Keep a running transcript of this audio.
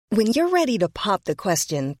When you're ready to pop the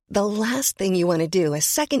question, the last thing you want to do is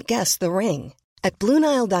second-guess the ring. At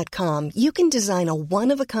BlueNile.com, you can design a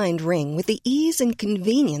one-of-a-kind ring with the ease and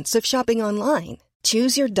convenience of shopping online.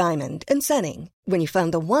 Choose your diamond and setting. When you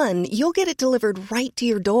find the one, you'll get it delivered right to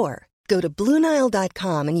your door. Go to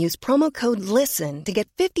BlueNile.com and use promo code LISTEN to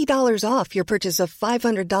get $50 off your purchase of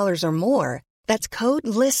 $500 or more. That's code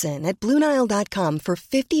LISTEN at BlueNile.com for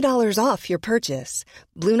 $50 off your purchase.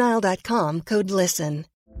 BlueNile.com, code LISTEN.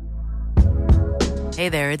 Hey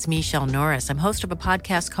there, it's Michelle Norris. I'm host of a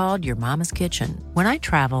podcast called Your Mama's Kitchen. When I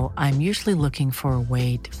travel, I'm usually looking for a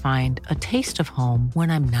way to find a taste of home when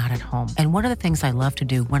I'm not at home. And one of the things I love to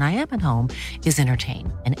do when I am at home is entertain.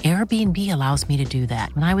 And Airbnb allows me to do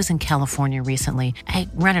that. When I was in California recently, I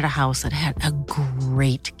rented a house that had a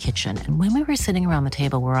great kitchen. And when we were sitting around the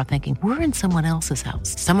table, we were all thinking, we're in someone else's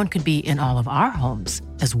house. Someone could be in all of our homes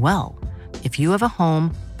as well. If you have a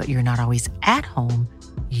home, but you're not always at home,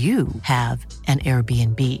 you have an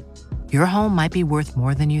Airbnb. Your home might be worth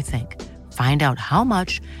more than you think. Find out how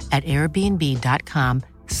much at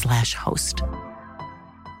airbnb.com/host.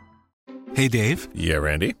 Hey, Dave. Yeah,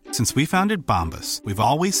 Randy. Since we founded Bombas, we've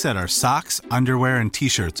always said our socks, underwear, and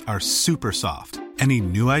T-shirts are super soft. Any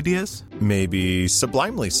new ideas? Maybe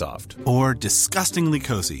sublimely soft. Or disgustingly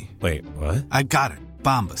cozy. Wait, what? I got it.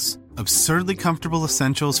 Bombas. Absurdly comfortable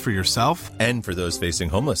essentials for yourself and for those facing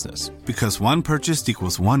homelessness. Because one purchased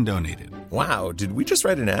equals one donated. Wow, did we just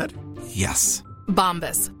write an ad? Yes.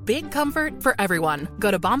 Bombas. Big comfort for everyone. Go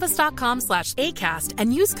to bombas.com/ACAST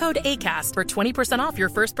and use code ACAST for 20% off your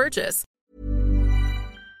first purchase.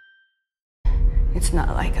 It's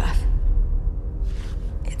not like us.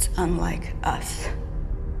 It's unlike us.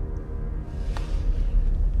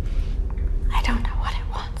 I don't know what it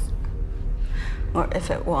wants. Or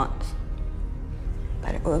if it wants.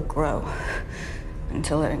 But it will grow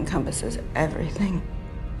until it encompasses everything.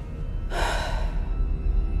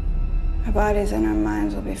 Our bodies and our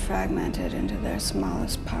minds will be fragmented into their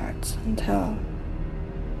smallest parts until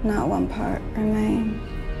not one part remains.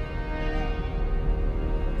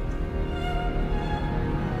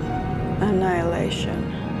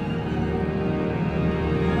 Annihilation.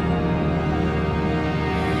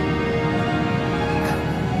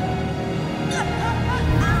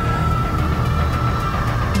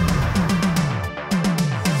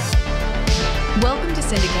 Welcome to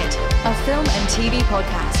Syndicate, a film and TV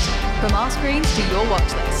podcast. From our screens to your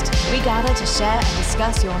watch list, we gather to share and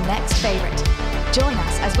discuss your next favorite. Join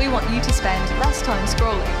us as we want you to spend less time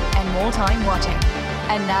scrolling and more time watching.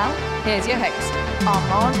 And now, here's your host,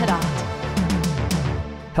 Armand Haddad.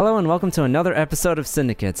 Hello and welcome to another episode of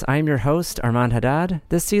Syndicates. I'm your host, Armand Haddad.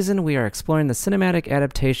 This season, we are exploring the cinematic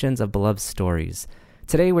adaptations of beloved stories.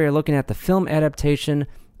 Today, we are looking at the film adaptation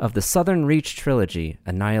of the Southern Reach trilogy,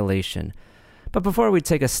 Annihilation. But before we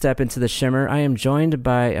take a step into the shimmer, I am joined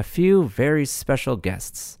by a few very special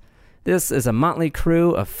guests. This is a motley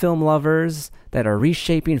crew of film lovers that are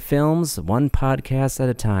reshaping films one podcast at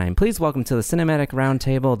a time. Please welcome to the Cinematic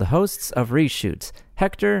Roundtable the hosts of Reshoots,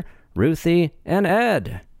 Hector, Ruthie, and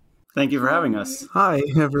Ed. Thank you for having us. Hi,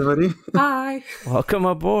 everybody. Hi. Welcome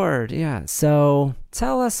aboard. Yeah, so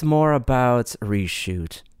tell us more about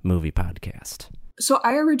Reshoot Movie Podcast. So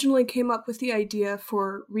I originally came up with the idea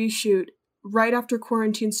for Reshoot right after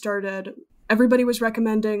quarantine started. Everybody was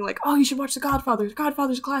recommending, like, oh, you should watch The Godfather. The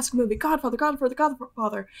Godfather's a classic movie.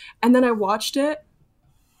 Godfather. And then I watched it,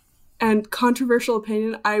 and controversial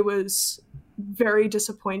opinion, I was very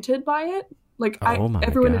disappointed by it. Like,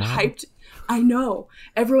 everyone had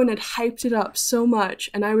hyped it up so much,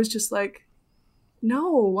 and I was just like,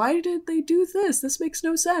 no, why did they do this? This makes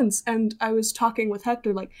no sense. And I was talking with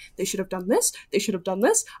Hector, like, they should have done this. They should have done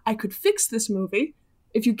this. I could fix this movie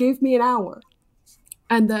if you gave me an hour.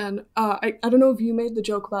 And then, I don't know if you made the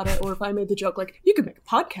joke about it or if I made the joke, like, you could make a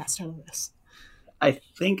podcast out of this. I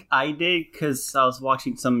think I did, because I was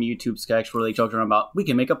watching some YouTube sketch where they joked around about, we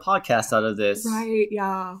can make a podcast out of this. Right,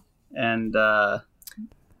 yeah. And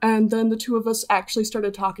then the two of us actually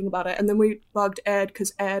started talking about it. And then we bugged Ed,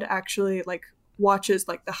 because Ed actually, like, watches,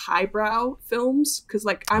 like, the highbrow films. Because,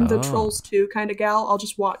 like, I'm the Trolls 2 kind of gal. I'll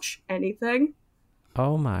just watch anything.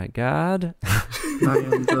 Oh my god.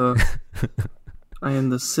 I am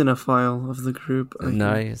the cinephile of the group. You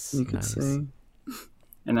could say.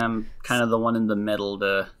 And I'm kind of the one in the middle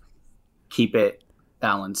to keep it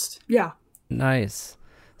balanced. Yeah. Nice.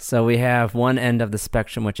 So we have one end of the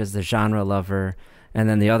spectrum, which is the genre lover, and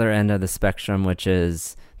then the other end of the spectrum, which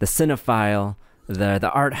is the cinephile,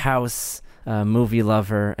 the art house movie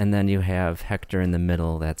lover, and then you have Hector in the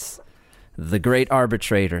middle. That's the great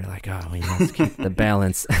arbitrator. Like, oh, we must keep the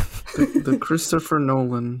balance. the Christopher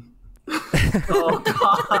Nolan. Oh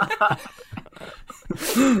God.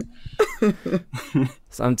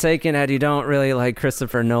 So I'm taking it you don't really like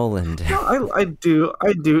Christopher Nolan. No, I do.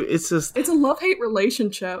 It's just It's a love-hate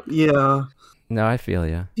relationship. yeah. No, I feel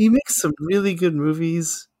you. He makes some really good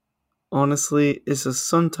movies. Honestly, it's just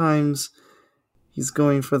sometimes he's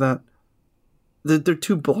going for that. They're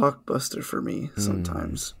too blockbuster for me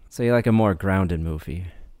sometimes. So you like a more grounded movie?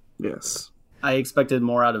 Yes. I expected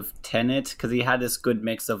more out of Tenet because he had this good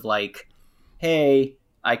mix of like, hey,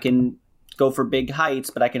 I can go for big heights,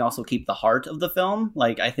 but I can also keep the heart of the film.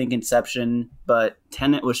 Like, I think Inception, but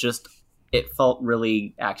Tenet was just, it felt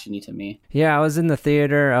really actiony to me. Yeah, I was in the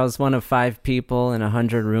theater. I was one of 5 people in a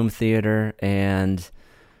 100-room theater, and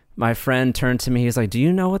my friend turned to me. He was like, "Do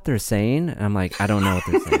you know what they're saying?" And I'm like, "I don't know what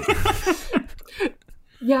they're saying."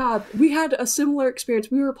 Yeah, we had a similar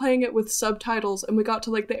experience. We were playing it with subtitles, and we got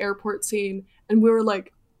to like the airport scene, and we were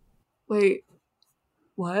like, "Wait,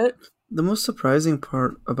 what?" The most surprising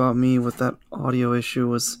part about me with that audio issue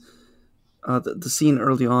was the scene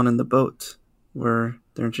early on in the boat where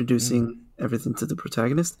they're introducing everything to the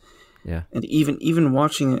protagonist. Yeah. And even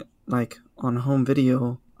watching it like on home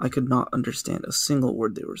video, I could not understand a single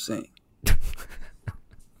word they were saying.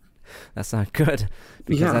 That's not good,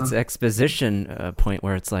 because that's the exposition point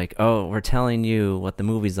where it's like, oh, we're telling you what the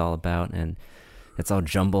movie's all about, and it's all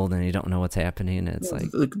jumbled and you don't know what's happening. And it's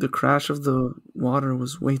like the crash of the water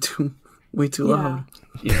was way too loud.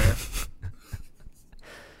 Yeah.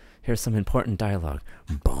 Here's some important dialogue.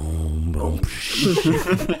 Boom, boom.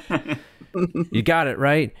 You got it,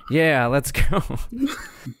 right? Yeah, let's go.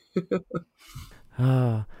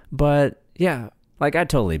 But yeah, like I'd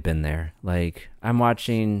totally been there. Like I'm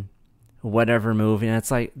watching whatever movie, and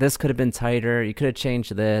it's like, this could have been tighter. You could have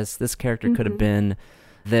changed this. This character could have been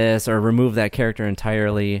this, or remove that character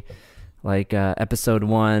entirely. Like Episode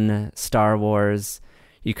 1, Star Wars.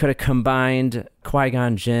 You could have combined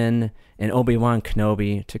Qui-Gon Jinn and Obi-Wan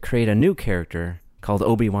Kenobi to create a new character called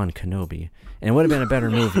Obi-Wan Kenobi, and it would have been a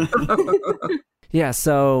better movie. Yeah,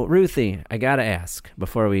 so Ruthie, I gotta ask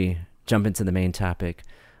before we jump into the main topic.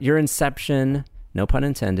 Your Inception, no pun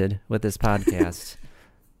intended, with this podcast.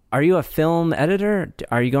 Are you a film editor?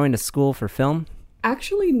 Are you going to school for film?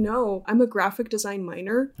 Actually, no. I'm a graphic design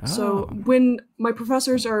minor. Oh. So when my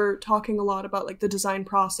professors are talking a lot about like the design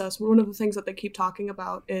process, one of the things that they keep talking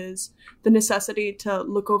about is the necessity to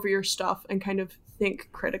look over your stuff and kind of think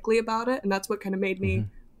critically about it. And that's what kind of made me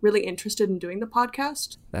really interested in doing the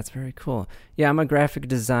podcast. That's very cool. Yeah, I'm a graphic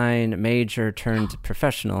design major turned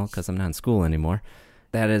professional because I'm not in school anymore.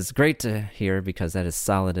 That is great to hear, because that is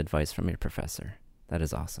solid advice from your professor. That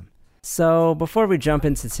is awesome. So before we jump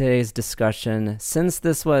into today's discussion, since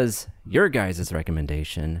this was your guys'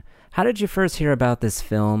 recommendation, how did you first hear about this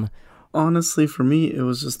film? Honestly, for me, it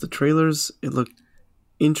was just the trailers. It looked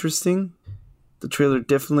interesting. The trailer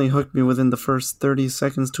definitely hooked me within the first 30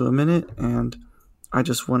 seconds to a minute, and I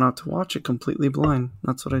just went out to watch it completely blind.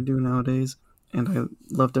 That's what I do nowadays, and I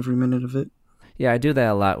loved every minute of it. Yeah, I do that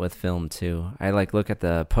a lot with film too. I like look at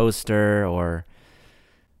the poster, or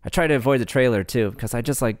I try to avoid the trailer too, because I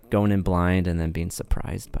just like going in blind and then being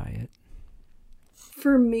surprised by it.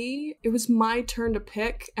 For me, it was my turn to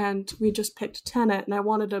pick, and we just picked Tenet, and I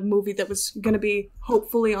wanted a movie that was going to be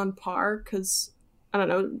hopefully on par, because, I don't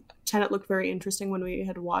know, Tenet looked very interesting when we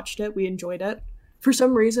had watched it. We enjoyed it. For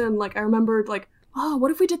some reason, like, I remembered, like, oh, what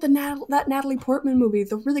if we did that Natalie Portman movie,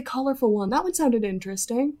 the really colorful one? That one sounded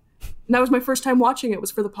interesting. And that was my first time watching it,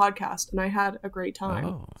 was for the podcast, and I had a great time.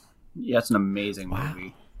 Oh. Yeah, it's an amazing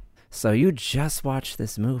movie. So you just watched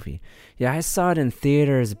this movie. Yeah, I saw it in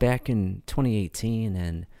theaters back in 2018,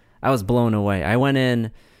 and I was blown away. I went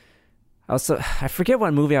in, I forget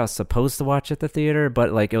what movie I was supposed to watch at the theater,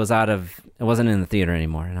 but like it wasn't in the theater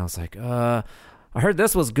anymore. And I was like, I heard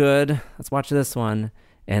this was good. Let's watch this one.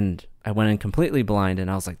 And I went in completely blind, and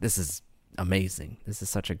I was like, this is amazing. This is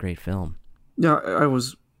such a great film. Yeah, I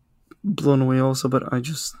was blown away also, but I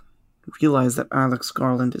just realized that Alex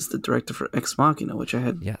Garland is the director for Ex Machina, which I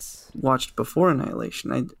had watched before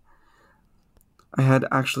Annihilation. I had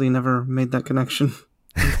actually never made that connection.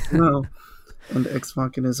 No. And Ex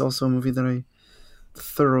Machina is also a movie that I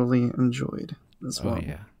thoroughly enjoyed as well. Oh,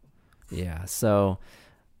 yeah. Yeah, so,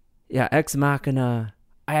 yeah, Ex Machina,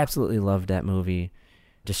 I absolutely loved that movie.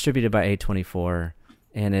 Distributed by A24,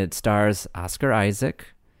 and it stars Oscar Isaac,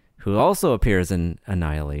 who also appears in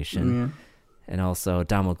Annihilation. Yeah. And also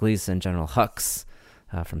Domhnall Gleeson, General Hux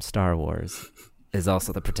from Star Wars, is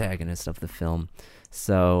also the protagonist of the film.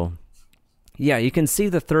 So, yeah, you can see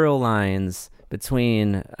the through lines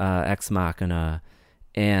between Ex Machina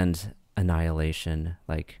and Annihilation.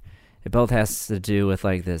 Like, it both has to do with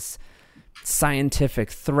like this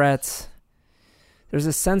scientific threat there's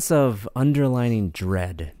a sense of underlining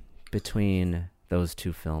dread between those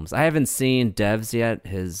two films. I haven't seen Devs yet,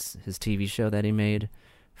 his TV show that he made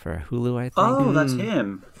for Hulu, I think. Oh, that's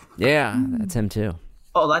him. Yeah, that's him too.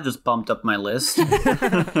 Oh, that just bumped up my list.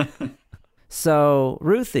 So,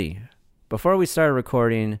 Ruthie, before we started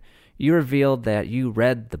recording, you revealed that you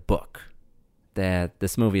read the book that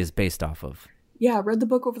this movie is based off of. Yeah, I read the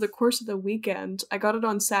book over the course of the weekend. I got it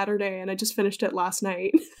on Saturday, and I just finished it last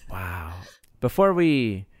night. Wow. Before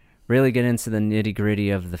we really get into the nitty-gritty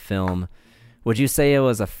of the film, would you say it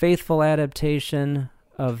was a faithful adaptation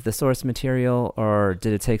of the source material, or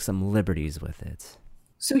did it take some liberties with it?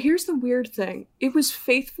 So here's the weird thing. It was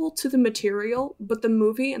faithful to the material, but the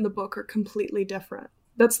movie and the book are completely different.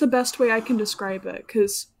 That's the best way I can describe it,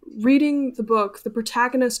 because reading the book, the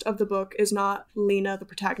protagonist of the book is not Lena, the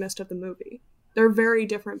protagonist of the movie. They're very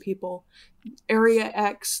different people. Area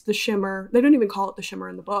X, the Shimmer, they don't even call it the Shimmer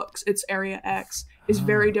in the books. It's Area X, is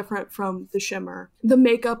very different from the Shimmer. The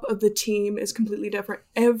makeup of the team is completely different.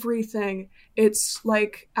 Everything. It's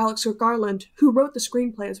like Alex Garland, who wrote the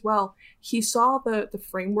screenplay as well. He saw the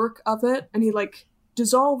framework of it, and he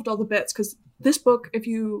dissolved all the bits, because this book, if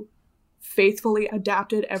you faithfully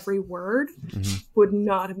adapted every word, would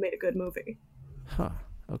not have made a good movie. Huh.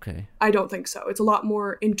 Okay. I don't think so. It's a lot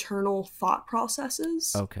more internal thought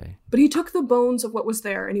processes. Okay. But he took the bones of what was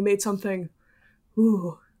there and he made something,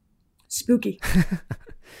 spooky.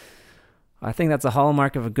 I think that's a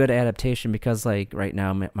hallmark of a good adaptation because, like, right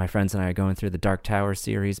now, my friends and I are going through the Dark Tower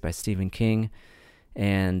series by Stephen King.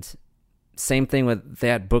 And same thing with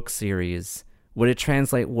that book series. Would it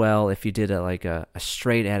translate well if you did a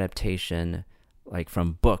straight adaptation, like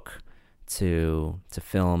from book to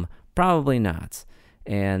film? Probably not.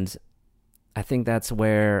 And I think that's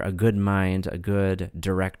where a good mind, a good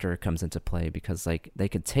director comes into play, because like they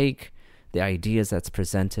could take the ideas that's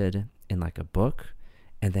presented in like a book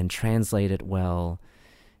and then translate it well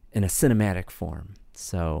in a cinematic form.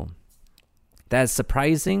 So that is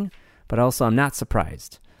surprising, but also I'm not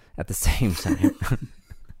surprised at the same time.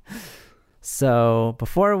 So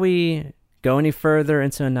before we go any further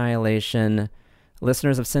into Annihilation,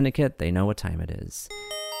 listeners of Syndicate, they know what time it is.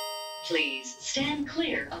 Please stand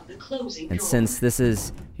clear of the closing door. And since this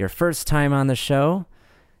is your first time on the show,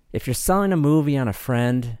 if you're selling a movie on a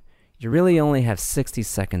friend, you really only have 60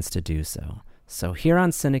 seconds to do so. So here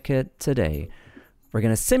on Syndicate today, we're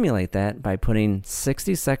going to simulate that by putting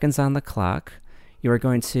 60 seconds on the clock. You are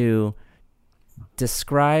going to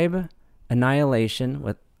describe Annihilation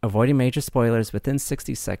with avoiding major spoilers within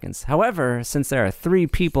 60 seconds. However, since there are 3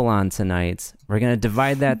 people on tonight, we're going to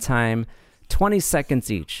divide that time 20 seconds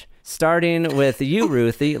each. Starting with you,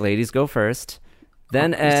 Ruthie. Ladies go first.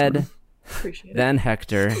 Then Ed. Then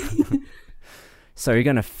Hector. So you're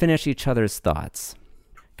going to finish each other's thoughts.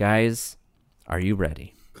 Guys, are you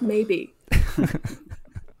ready? Maybe.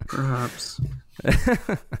 Perhaps.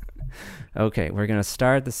 Okay, we're going to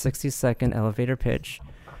start the 60-second elevator pitch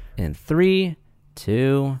in 3,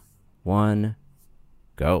 2, 1,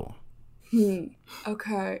 go.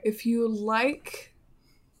 Okay, if you like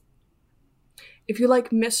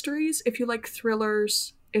mysteries, if you like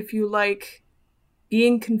thrillers, if you like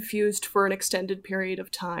being confused for an extended period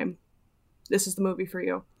of time, this is the movie for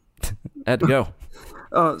you. Ed, go.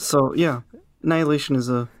 So yeah, Annihilation is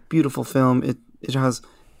a beautiful film. It has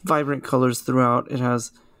vibrant colors throughout. It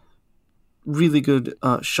has really good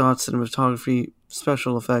shots, cinematography,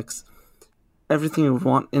 special effects, everything you would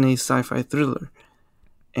want in a sci-fi thriller.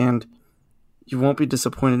 And you won't be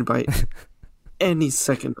disappointed by any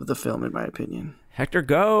second of the film, in my opinion. Hector,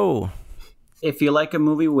 go! If you like a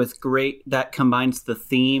movie with that combines the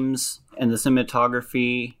themes and the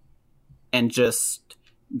cinematography and just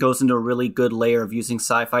goes into a really good layer of using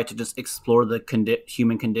sci-fi to just explore the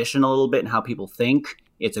human condition a little bit and how people think,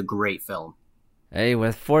 it's a great film. Hey,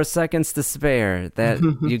 with 4 seconds to spare, that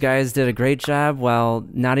you guys did a great job while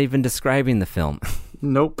not even describing the film.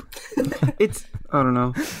 Nope. I don't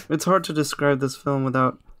know. It's hard to describe this film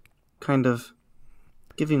without kind of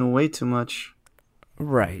giving away too much.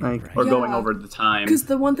 Right. Or going over the time. Because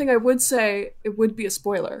the one thing I would say, it would be a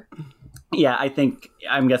spoiler. Yeah,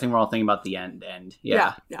 I'm guessing we're all thinking about the end.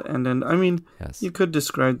 Yeah. And then, I mean, yes. You could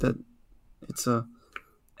describe that it's a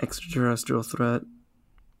extraterrestrial threat.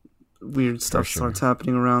 Weird stuff starts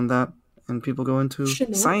happening around that, and people go into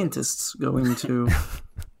scientists go into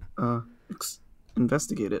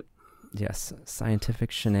investigate it. Yes, scientific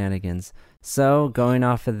shenanigans. So, going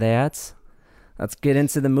off of that, let's get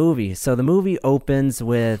into the movie. So the movie opens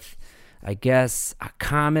with, I guess, a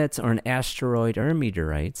comet or an asteroid or a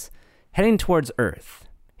meteorite heading towards Earth.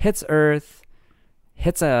 Hits Earth,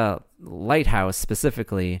 hits a lighthouse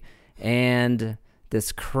specifically, and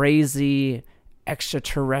this crazy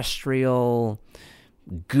extraterrestrial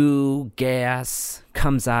goo gas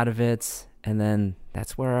comes out of it, and then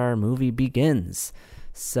that's where our movie begins.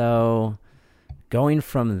 So going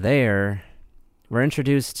from there, we're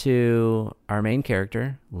introduced to our main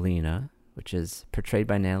character, Lena, which is portrayed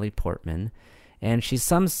by Natalie Portman, and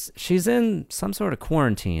she's in some sort of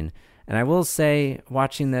quarantine. And I will say,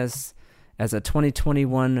 watching this as a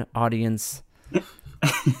 2021 audience,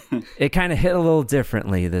 it kind of hit a little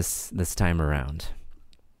differently this time around.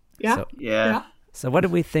 Yeah. Yeah. So what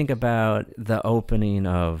did we think about the opening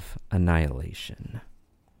of Annihilation?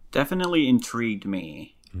 Definitely intrigued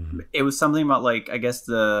me. Mm-hmm. It was something about, like, I guess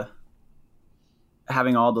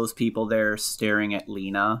having all those people there staring at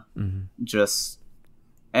Lena,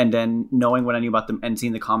 and then knowing what I knew about them and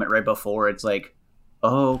seeing the comment right before, it's like,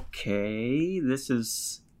 okay, this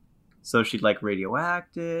is, so she's like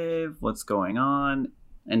radioactive, what's going on?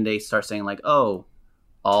 And they start saying like, oh,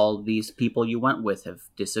 all these people you went with have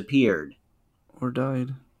disappeared. Or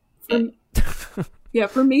died. Yeah,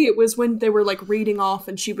 for me it was when they were like reading off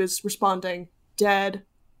and she was responding, dead,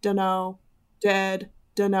 dunno, dead,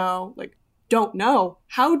 dunno, like, don't know.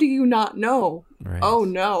 How do you not know? Right. Oh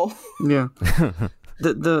no. Yeah.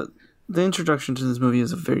 The introduction to this movie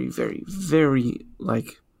is a very, very, very,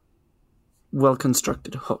 like,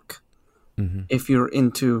 well-constructed hook. Mm-hmm. If you're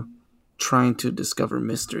into trying to discover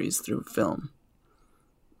mysteries through film.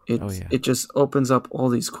 It just opens up all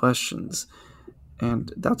these questions.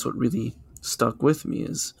 And that's what really stuck with me,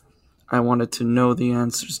 is I wanted to know the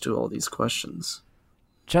answers to all these questions.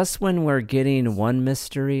 Just when we're getting one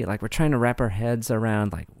mystery, like we're trying to wrap our heads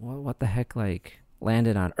around, like, what the heck, like,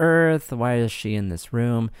 landed on Earth? Why is she in this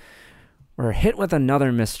room? We're hit with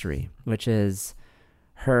another mystery, which is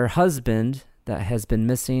her husband that has been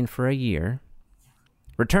missing for a year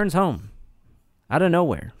returns home out of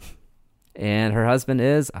nowhere. And her husband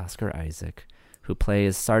is Oscar Isaac, who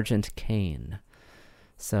plays Sergeant Kane.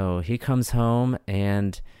 So he comes home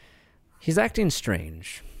and he's acting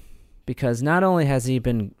strange because not only has he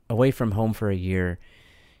been away from home for a year,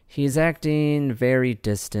 he's acting very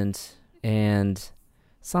distant, and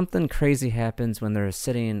something crazy happens when they're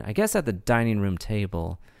sitting, I guess, at the dining room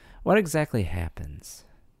table. What exactly happens?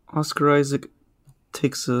 Oscar Isaac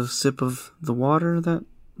takes a sip of the water that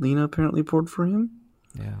Lena apparently poured for him.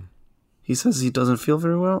 Yeah. He says he doesn't feel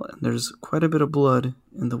very well, and there's quite a bit of blood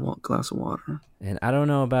in the glass of water. And I don't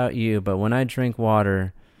know about you, but when I drink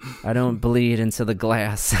water, I don't bleed into the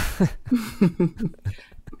glass.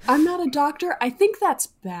 I'm not a doctor. I think that's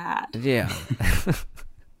bad. Yeah.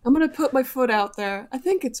 I'm going to put my foot out there. I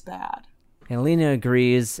think it's bad. And Lena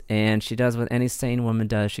agrees, and she does what any sane woman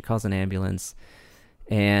does. She calls an ambulance,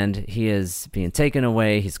 and he is being taken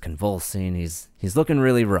away. He's convulsing. He's looking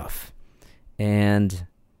really rough. And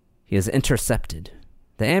he is intercepted.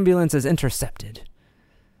 The ambulance is intercepted.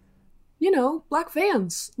 You know, black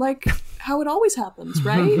vans, like how it always happens,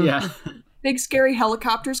 right? Yeah. Big scary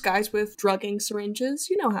helicopters, guys with drugging syringes.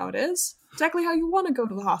 You know how it is. Exactly how you want to go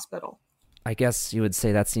to the hospital. I guess you would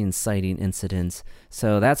say that's the inciting incident.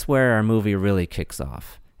 So that's where our movie really kicks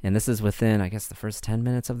off. And this is within, I guess, the first 10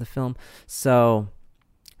 minutes of the film. So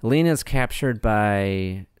Lena's captured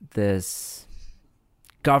by this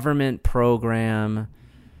government program,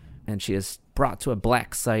 and she is brought to a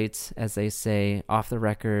black site, as they say, off the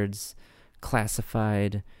records,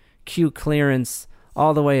 classified, Q clearance,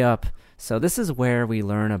 all the way up. So this is where we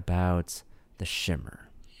learn about the Shimmer.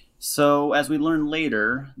 So as we learn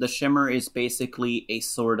later, the Shimmer is basically a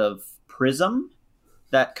sort of prism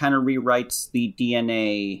that kind of rewrites the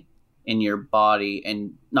DNA in your body,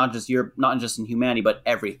 and not just in humanity, but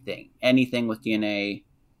anything with DNA,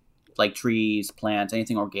 like trees, plants,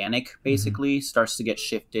 anything organic, basically, starts to get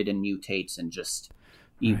shifted and mutates and just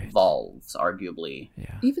evolves, arguably.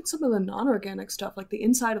 Yeah. Even some of the non-organic stuff, like the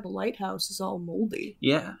inside of the lighthouse, is all moldy.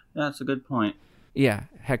 Yeah, that's a good point. Yeah,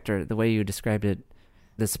 Hector, the way you described it,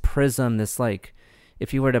 this prism, this, like,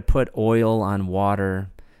 if you were to put oil on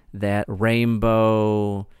water, that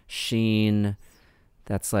rainbow sheen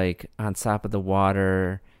that's, like, on top of the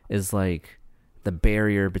water is, like, the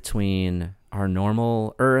barrier between our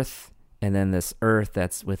normal Earth and then this Earth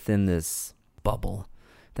that's within this bubble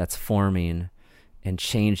that's forming and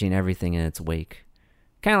changing everything in its wake.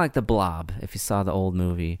 Kind of like The Blob, if you saw the old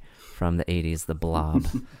movie from the 80s, The Blob.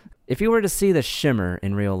 If you were to see the Shimmer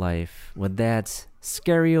in real life, would that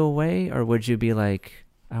scare you away, or would you be like,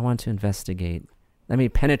 I want to investigate? Let me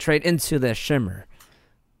penetrate into the Shimmer.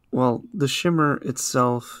 Well, the Shimmer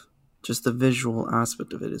itself, just the visual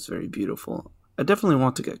aspect of it is very beautiful. I definitely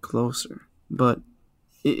want to get closer, but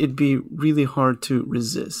it'd be really hard to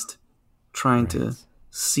resist trying to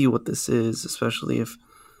see what this is, especially if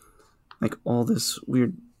like all this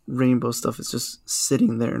weird rainbow stuff is just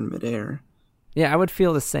sitting there in midair. Yeah, I would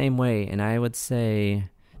feel the same way, and I would say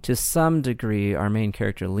to some degree our main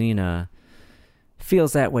character Lena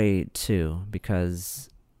feels that way too, because,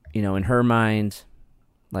 you know, in her mind,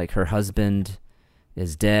 like, her husband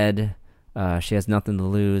is dead, she has nothing to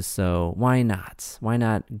lose, so why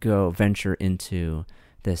not go venture into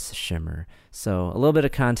this shimmer? So a little bit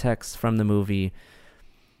of context from the movie.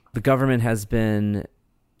 The government has been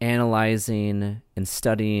analyzing and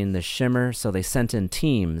studying the shimmer, so they sent in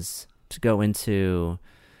teams to go into,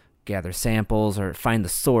 gather samples or find the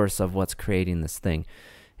source of what's creating this thing.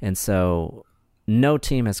 And so no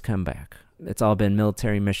team has come back. It's all been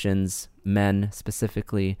military missions, men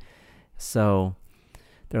specifically. So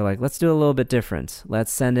they're like, let's do a little bit different.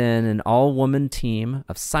 Let's send in an all-woman team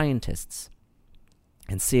of scientists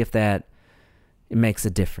and see if it makes a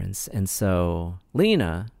difference. And so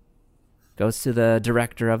Lena goes to the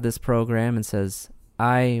director of this program and says,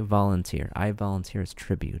 I volunteer as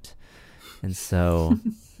tribute. And so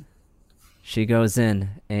she goes in,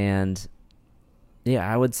 and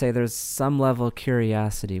yeah, I would say there's some level of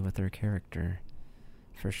curiosity with her character,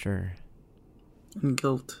 for sure. And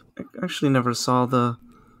guilt. I actually never saw the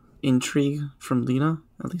intrigue from Lena,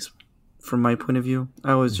 at least from my point of view.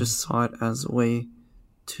 I always just saw it as a way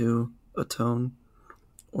to atone,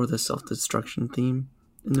 or the self-destruction theme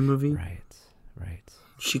in the movie. Right.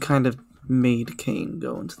 She kind of made Cain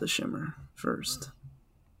go into the shimmer first.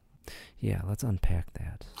 Yeah, let's unpack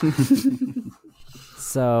that.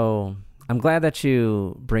 So I'm glad that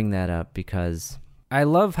you bring that up, because I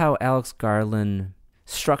love how Alex Garland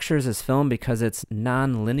structures his film, because it's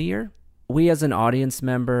non-linear. We as an audience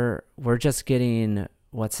member, we're just getting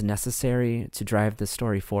what's necessary to drive the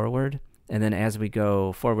story forward. And then as we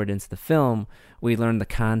go forward into the film, we learn the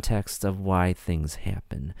context of why things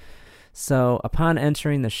happen. So upon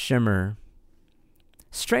entering the shimmer,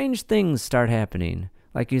 strange things start happening.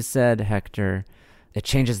 Like you said, Hector, it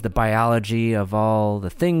changes the biology of all the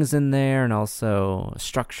things in there and also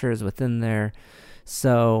structures within there.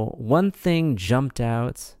 So one thing jumped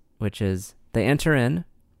out, which is they enter in,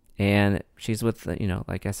 and she's with,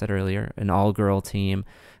 like I said earlier, an all-girl team.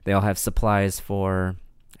 They all have supplies for,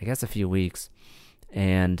 I guess, a few weeks.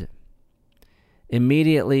 And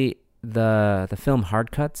immediately the film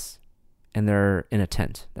hard cuts, and they're in a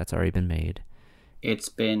tent that's already been made. It's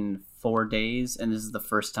been 4 days, and this is the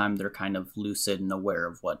first time they're kind of lucid and aware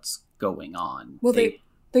of what's going on. Well, they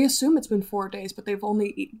assume it's been 4 days, but they've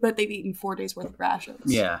eaten 4 days worth of rations.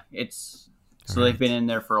 Yeah, they've been in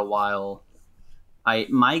there for a while.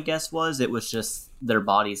 My guess was it was just their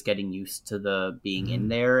bodies getting used to the being in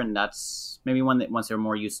there, and that's maybe once they were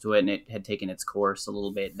more used to it and it had taken its course a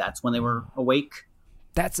little bit, that's when they were awake.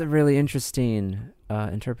 That's a really interesting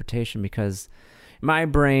interpretation, because my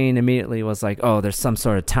brain immediately was like, oh, there's some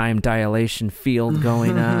sort of time dilation field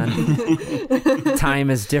going on.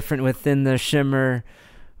 Time is different within the shimmer.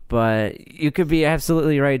 But you could be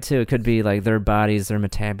absolutely right, too. It could be like their bodies, their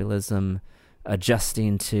metabolism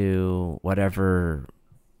adjusting to whatever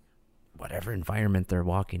environment they're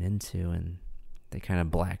walking into, and they kind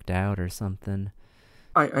of blacked out or something.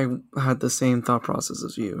 I had the same thought process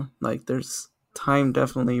as you. Like, time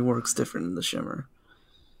definitely works different in the shimmer.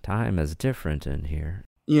 Time is different in here.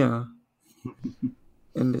 Yeah.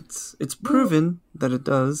 And it's proven that it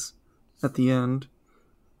does at the end.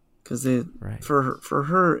 Because for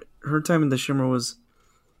her time in the shimmer was,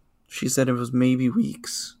 she said it was maybe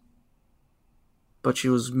weeks. But she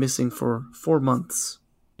was missing for 4 months.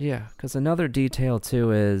 Yeah, because another detail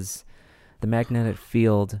too is the magnetic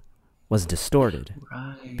field was distorted.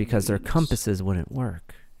 Right. Because their compasses wouldn't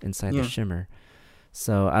work inside the shimmer.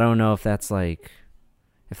 So I don't know if that's like,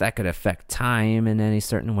 if that could affect time in any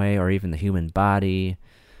certain way, or even the human body.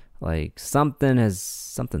 Like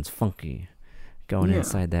something's funky going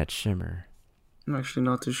inside that shimmer. I'm actually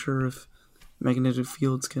not too sure if magnetic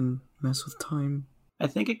fields can mess with time. I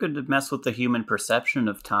think it could mess with the human perception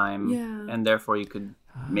of time, and therefore you could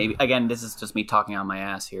maybe, again, this is just me talking on my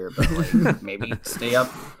ass here, but like maybe stay up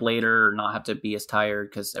later or not have to be as tired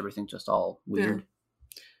because everything's just all weird.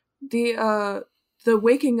 Yeah. The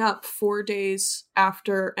waking up 4 days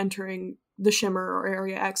after entering the shimmer or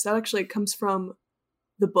Area X, that actually comes from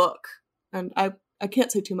the book, and I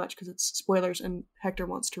can't say too much because it's spoilers and Hector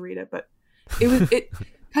wants to read it, but it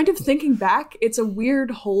kind of thinking back, it's a weird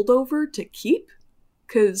holdover to keep,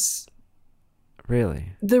 because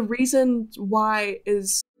really the reason why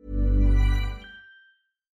is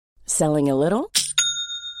selling a little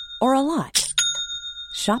or a lot?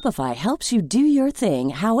 Shopify helps you do your thing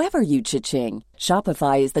however you cha-ching.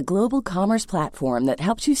 Shopify is the global commerce platform that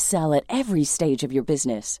helps you sell at every stage of your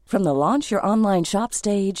business. From the launch your online shop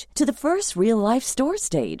stage to the first real-life store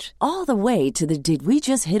stage, all the way to the did we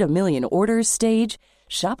just hit a million orders stage.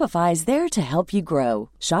 Shopify is there to help you grow.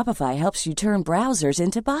 Shopify helps you turn browsers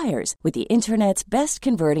into buyers with the internet's best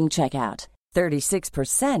converting checkout.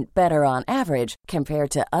 36% better on average compared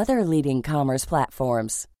to other leading commerce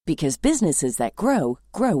platforms. Because businesses that grow,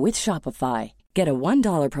 grow with Shopify. Get a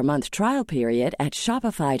 $1 per month trial period at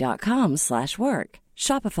shopify.com/work.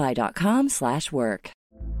 Shopify.com/work.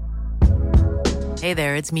 Hey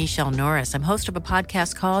there, it's Michelle Norris. I'm host of a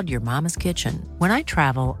podcast called Your Mama's Kitchen. When I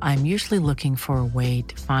travel, I'm usually looking for a way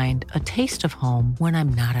to find a taste of home when I'm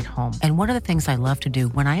not at home. And one of the things I love to do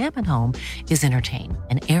when I am at home is entertain.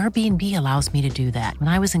 And Airbnb allows me to do that. When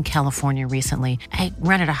I was in California recently, I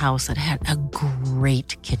rented a house that had a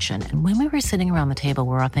great kitchen. And when we were sitting around the table,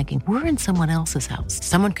 we were all thinking, we're in someone else's house.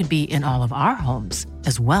 Someone could be in all of our homes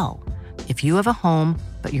as well. If you have a home,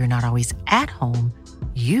 but you're not always at home,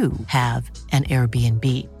 you have an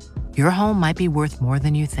Airbnb. Your home might be worth more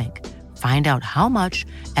than you think. Find out how much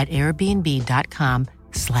at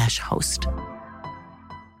airbnb.com/host.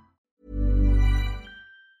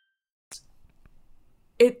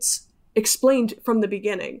 It's explained from the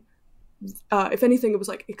beginning. If anything, it was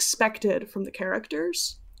like expected from the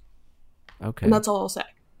characters. Okay. And that's all I'll say.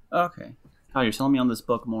 Okay. Oh, you're selling me on this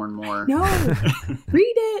book more and more. No,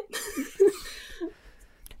 read it.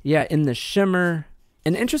 Yeah, in The Shimmer,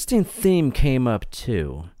 an interesting theme came up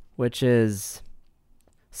too, which is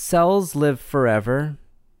cells live forever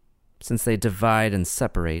since they divide and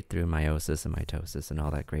separate through meiosis and mitosis and all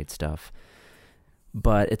that great stuff.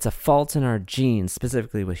 But it's a fault in our genes,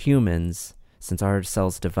 specifically with humans, since our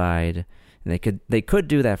cells divide, and they could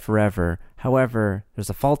do that forever. However, there's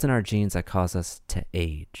a fault in our genes that cause us to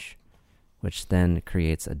age, which then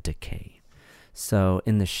creates a decay. So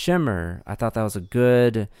in The Shimmer, I thought that was a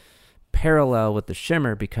good parallel with The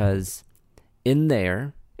Shimmer, because in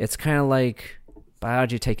there, it's kind of like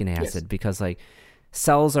biology taking acid, because like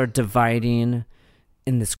cells are dividing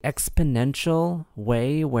in this exponential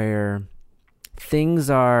way where things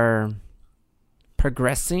are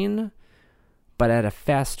progressing, but at a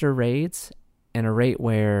faster rate, and a rate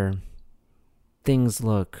where things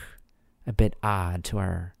look a bit odd to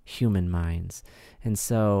our human minds. And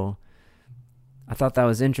so I thought that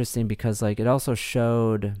was interesting, because like it also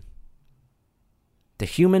showed the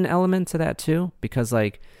human element to that too, because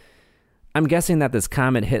like I'm guessing that this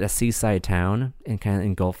comet hit a seaside town and kind of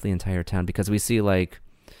engulfed the entire town, because we see like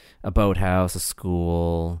a boathouse, a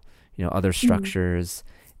school, other structures,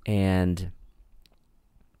 and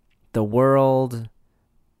the world,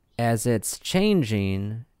 as it's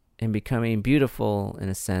changing and becoming beautiful in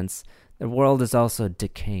a sense, the world is also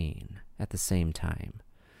decaying at the same time,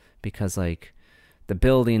 because like the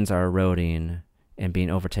buildings are eroding and being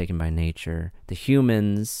overtaken by nature. The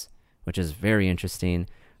humans, which is very interesting,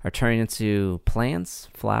 are turning into plants,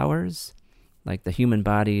 flowers. Like the human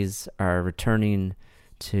bodies are returning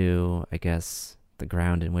to, I guess, the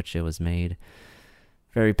ground in which it was made.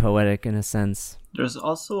 Very poetic in a sense. There's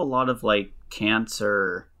also a lot of like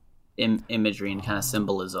cancer imagery and kind of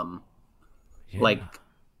symbolism. Yeah. Like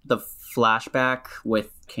the flashback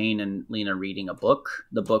with Kane and Lena reading a book.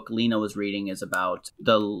 The book Lena was reading is about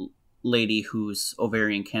the lady whose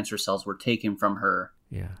ovarian cancer cells were taken from her,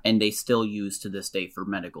 and they still use to this day for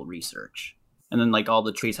medical research. And then like all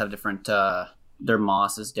the trees have different, their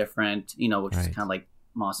moss is different, which is kind of like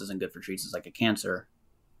moss isn't good for trees, it's like a cancer.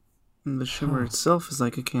 And the Shimmer itself is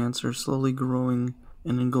like a cancer, slowly growing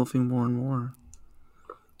and engulfing more and more.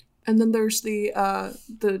 And then there's the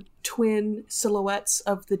twin silhouettes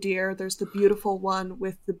of the deer. There's the beautiful one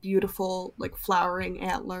with the beautiful like flowering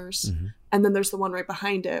antlers. Mm-hmm. And then there's the one right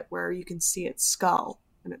behind it where you can see its skull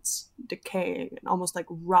and it's decaying and almost like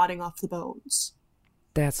rotting off the bones.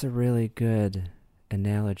 That's a really good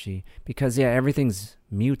analogy, because everything's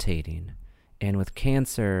mutating, and with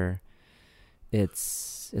cancer,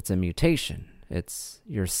 it's a mutation. It's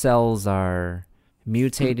your cells are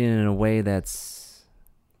mutating in a way that's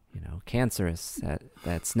cancerous,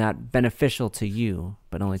 that's not beneficial to you,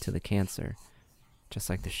 but only to the cancer, just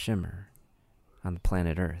like the Shimmer on the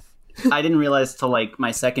planet Earth. I didn't realize till like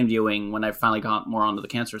my second viewing, when I finally got more onto the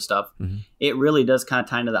cancer stuff, it really does kind of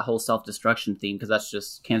tie into that whole self-destruction theme, because that's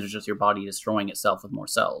just, cancer's just your body destroying itself with more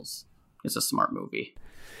cells. It's a smart movie.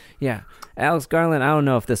 Yeah. Alex Garland, I don't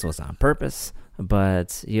know if this was on purpose,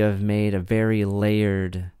 but you have made a very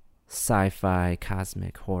layered sci-fi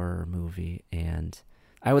cosmic horror movie, and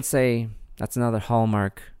I would say that's another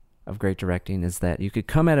hallmark of great directing is that you could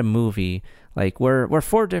come at a movie like we're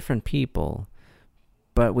 4 different people,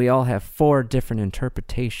 but we all have 4 different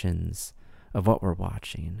interpretations of what we're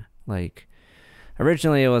watching. Like,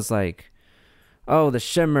 originally it was like, oh, the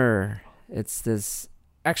Shimmer, it's this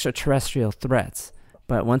extraterrestrial threat.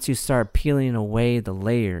 But once you start peeling away the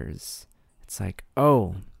layers, it's like,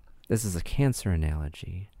 oh, this is a cancer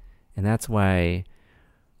analogy. And that's why,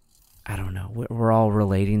 I don't know, we're all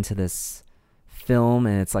relating to this film,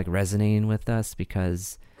 and it's like resonating with us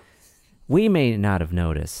because we may not have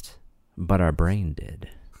noticed, but our brain did.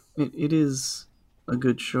 It is a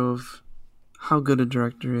good show of how good a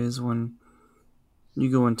director is when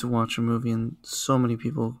you go in to watch a movie and so many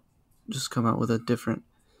people just come out with a different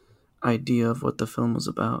idea of what the film was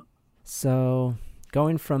about. So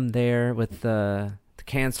going from there with the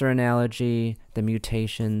cancer analogy, the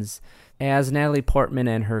mutations, as Natalie Portman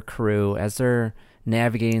and her crew, as they're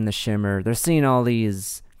navigating the Shimmer, they're seeing all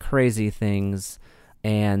these crazy things,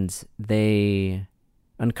 and they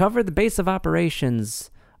uncover the base of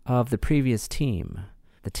operations of the previous team,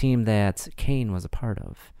 the team that Kane was a part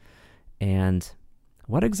of. And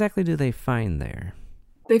what exactly do they find there?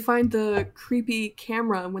 They find the creepy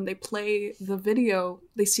camera, and when they play the video,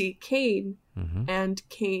 they see Kane, and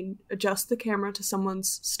Kane adjusts the camera to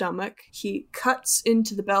someone's stomach. He cuts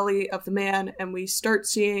into the belly of the man, and we start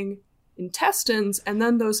seeing intestines, and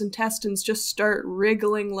then those intestines just start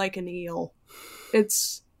wriggling like an eel.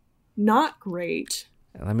 It's not great.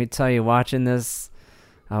 Let me tell you, watching this,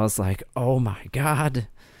 I was like, oh my God,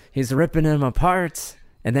 he's ripping him apart.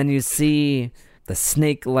 And then you see the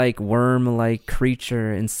snake-like, worm-like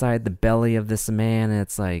creature inside the belly of this man, and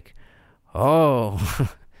it's like, oh,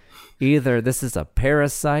 either this is a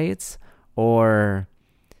parasite or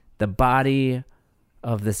the body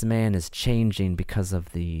of this man is changing because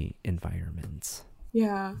of the environment.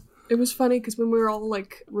 Yeah. It was funny because when we were all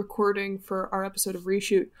like recording for our episode of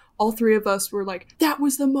Reshoot, all 3 of us were like, that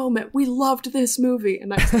was the moment. We loved this movie.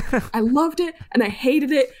 And I loved it and I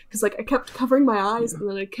hated it because like I kept covering my eyes and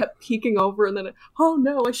then I kept peeking over and then, oh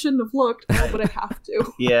no, I shouldn't have looked. Oh, but I have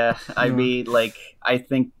to. Yeah. I mean, like, I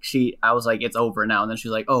think I was like, it's over now. And then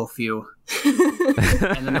she's like, oh, phew.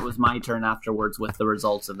 And then it was my turn afterwards with the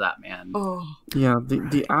results of that man. Oh. Yeah.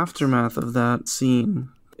 The aftermath of that scene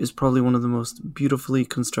is probably one of the most beautifully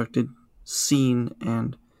constructed scene,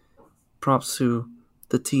 and props to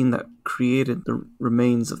the team that created the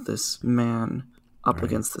remains of this man up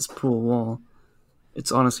against this pool wall.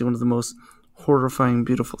 It's honestly one of the most horrifying,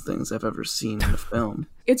 beautiful things I've ever seen in a film.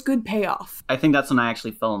 It's good payoff. I think that's when I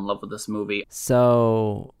actually fell in love with this movie.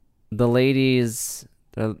 So the ladies,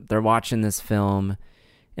 they're watching this film,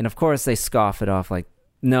 and of course they scoff it off like,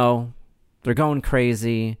 no, they're going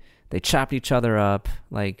crazy. They chopped each other up.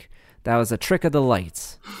 Like, that was a trick of the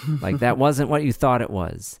lights. Like, that wasn't what you thought it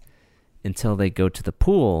was. Until they go to the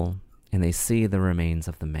pool and they see the remains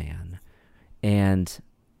of the man. And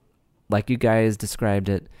like you guys described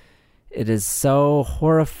it, it is so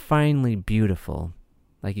horrifyingly beautiful.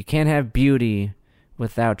 Like, you can't have beauty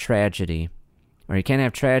without tragedy. Or you can't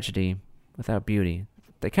have tragedy without beauty.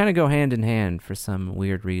 They kind of go hand in hand for some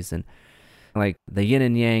weird reason. Like the yin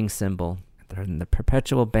and yang symbol. They're in the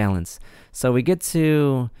perpetual balance. So we get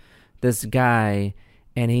to this guy,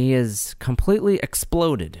 and he is completely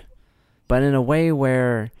exploded, but in a way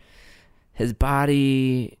where his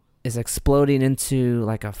body is exploding into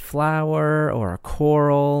like a flower or a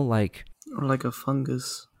coral, or like a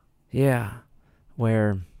fungus. Yeah,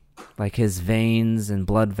 where like his veins and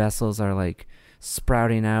blood vessels are like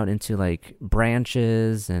sprouting out into like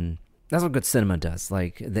branches, and that's what good cinema does.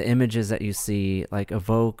 Like, the images that you see like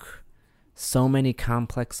evoke so many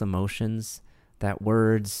complex emotions that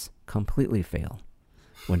words completely fail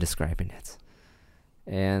when describing it.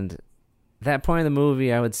 And at that point in the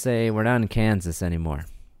movie, I would say we're not in Kansas anymore.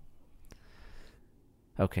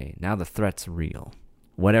 Okay, now the threat's real.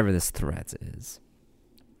 Whatever this threat is.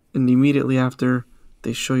 And immediately after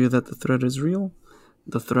they show you that the threat is real,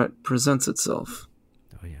 the threat presents itself.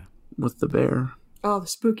 Oh, yeah. With the bear. Oh, the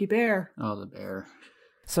spooky bear. Oh, the bear.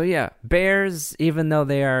 So yeah, bears, even though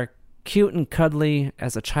they are cute and cuddly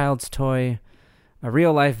as a child's toy, a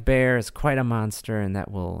real-life bear is quite a monster, and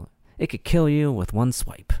it could kill you with one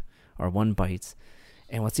swipe or one bite.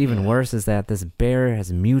 And what's even worse is that this bear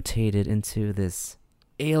has mutated into this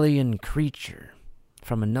alien creature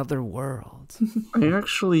from another world.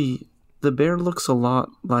 The bear looks a lot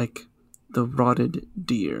like the rotted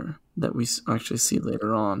deer that we actually see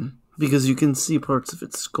later on, because you can see parts of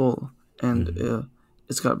its skull, and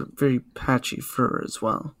it's got very patchy fur as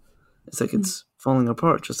well. It's like it's falling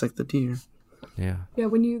apart, just like the deer. Yeah. Yeah,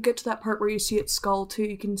 when you get to that part where you see its skull too,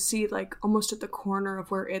 you can see like almost at the corner of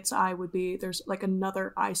where its eye would be, there's like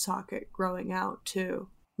another eye socket growing out too.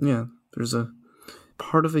 Yeah, there's a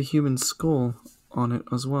part of a human skull on it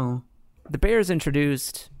as well. The bear is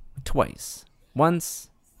introduced twice. Once,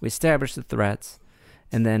 we establish the threats,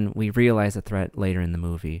 and then we realize the threat later in the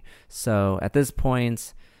movie. So at this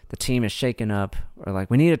point, the team is shaken up. We're like,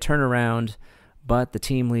 we need to turn around, but the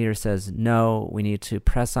team leader says, no, we need to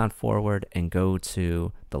press on forward and go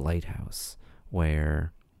to the lighthouse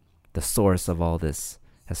where the source of all this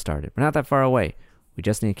has started. We're not that far away. We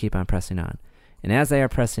just need to keep on pressing on. And as they are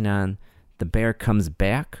pressing on, the bear comes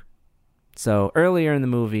back. So earlier in the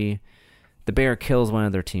movie, the bear kills one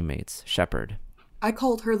of their teammates, Shepard. I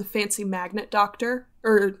called her the fancy magnet doctor.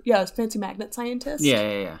 Fancy magnet scientist.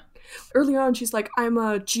 Yeah. Early on, she's like, I'm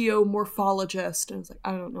a geomorphologist. And I was like,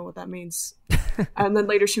 I don't know what that means. And then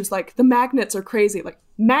later she was like, the magnets are crazy. Like,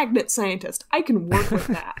 magnet scientist. I can work with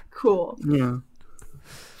that. Cool. Yeah.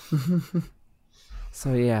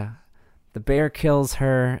 So yeah, the bear kills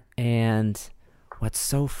her, and what's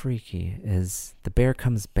so freaky is the bear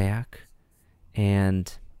comes back,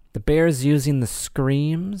 and the bear's using the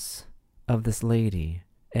screams of this lady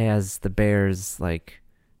as the bear's, like,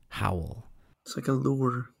 howl. It's like a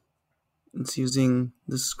lure. It's using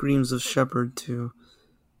the screams of Shepard to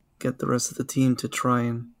get the rest of the team to try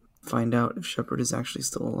and find out if Shepard is actually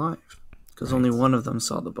still alive. Because only one of them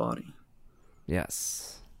saw the body.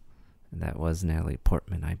 Yes. And that was Natalie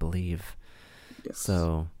Portman, I believe. Yes.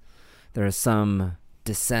 So there is some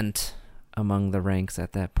dissent among the ranks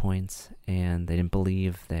at that point, and they didn't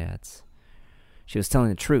believe that she was telling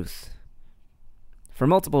the truth. For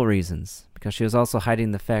multiple reasons, because she was also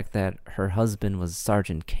hiding the fact that her husband was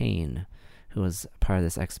Sergeant Kane, who was part of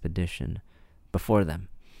this expedition before them.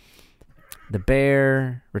 The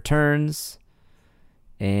bear returns,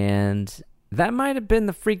 and that might have been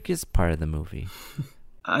the freakiest part of the movie.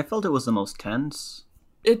 I felt it was the most tense.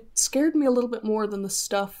 It scared me a little bit more than the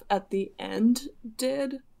stuff at the end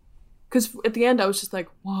did. Because at the end I was just like,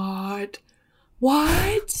 what?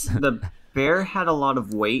 The bear had a lot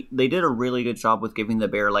of weight. They did a really good job with giving the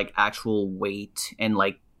bear, like, actual weight and,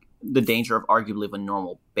 like, the danger of arguably of a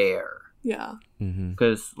normal bear. Yeah.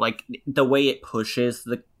 Because, like, the way it pushes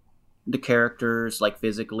the characters, like,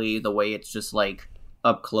 physically, the way it's just, like,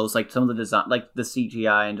 up close, like, some of the design, like, the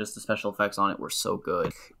CGI and just the special effects on it were so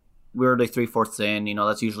good. We were, like, 3/4 in,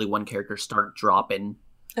 that's usually when characters start dropping.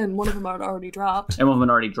 And one of them had already dropped.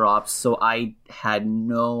 So I had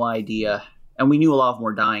no idea. And we knew a lot of them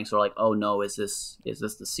were dying, so we're like, oh no, is this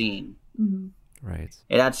the scene? Mm-hmm. Right.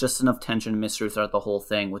 It adds just enough tension and mystery throughout the whole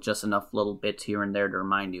thing, with just enough little bits here and there to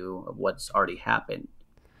remind you of what's already happened.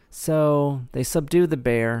 So they subdue the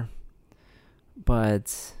bear,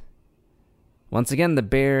 but once again, the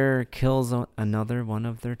bear kills another one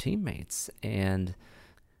of their teammates, and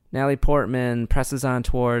Natalie Portman presses on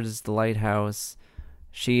towards the lighthouse.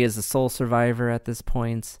 She is the sole survivor at this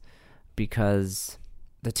point because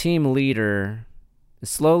the team leader is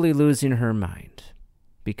slowly losing her mind,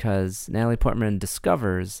 because Natalie Portman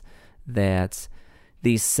discovers that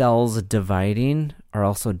these cells dividing are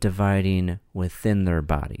also dividing within their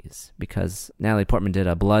bodies, because Natalie Portman did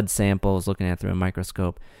a blood sample, was looking at it through a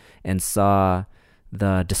microscope, and saw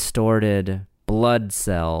the distorted blood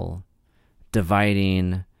cell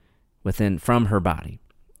dividing from her body.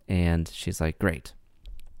 And she's like, great,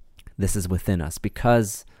 this is within us.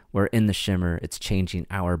 Because we're in the shimmer, it's changing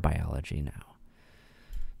our biology now.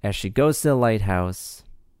 As she goes to the lighthouse,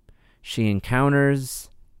 she encounters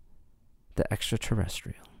the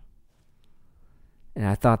extraterrestrial. And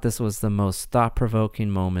I thought this was the most thought-provoking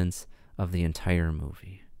moments of the entire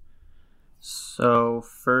movie. So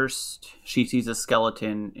first, she sees a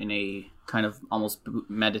skeleton in a kind of almost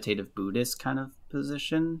meditative Buddhist kind of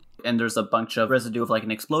position. And there's a bunch of residue of, like, an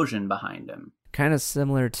explosion behind him. Kind of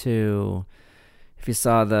similar to if you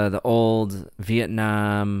saw the old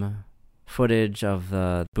Vietnam footage of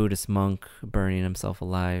the Buddhist monk burning himself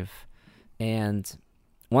alive. And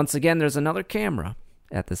once again, there's another camera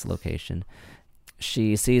at this location.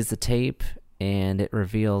 She sees the tape, and it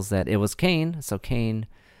reveals that it was Kane. So Kane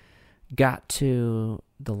got to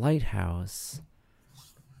the lighthouse,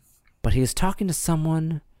 but he's talking to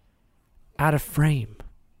someone out of frame.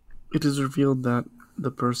 It is revealed that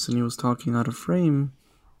the person he was talking out of frame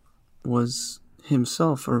was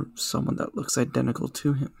himself, or someone that looks identical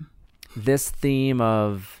to him. This theme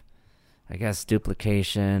of, I guess,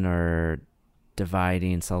 duplication or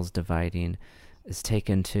cells dividing is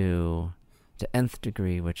taken to nth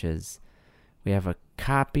degree, which is we have a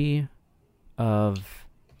copy of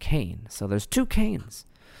Kane. So there's two Kanes.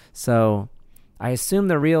 So I assume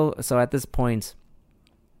so at this point,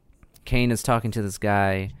 Kane is talking to this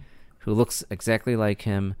guy who looks exactly like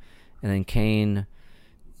him, and then Kane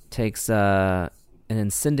takes an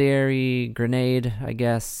incendiary grenade, I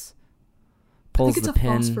guess, pulls the pin. I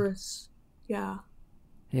think it's a phosphorus. Yeah.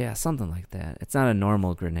 Yeah, something like that. It's not a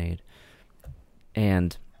normal grenade.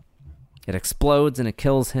 And it explodes and it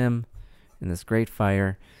kills him in this great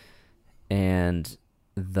fire. And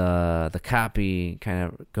the copy kind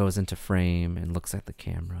of goes into frame and looks at the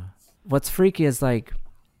camera. What's freaky is like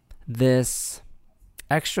this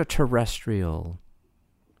extraterrestrial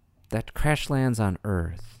that crash lands on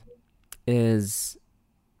Earth is,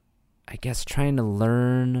 I guess, trying to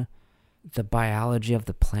learn the biology of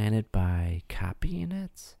the planet by copying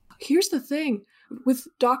it. Here's the thing. With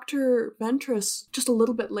Dr. Ventress, just a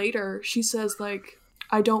little bit later, she says, like,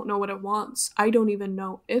 I don't know what it wants. I don't even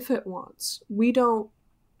know if it wants. We don't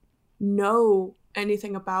know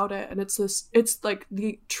anything about it. And it's like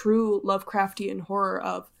the true Lovecraftian horror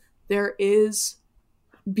of there is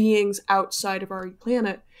beings outside of our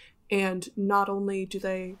planet, and not only do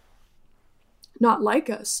they not like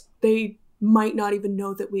us, they might not even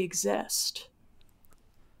know that we exist.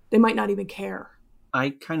 They might not even care. I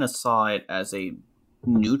kind of saw it as a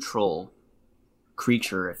neutral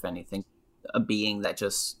creature, if anything. A being that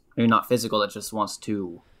just, maybe not physical, that just wants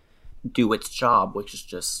to do its job, which is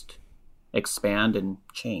just expand and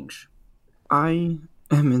change. I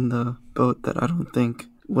am in the boat that I don't think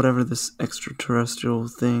whatever this extraterrestrial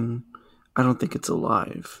thing, I don't think it's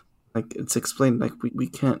alive. Like, it's explained, like, we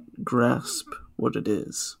can't grasp what it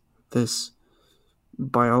is. This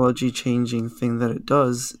biology changing thing that it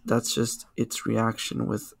does, that's just its reaction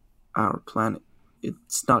with our planet.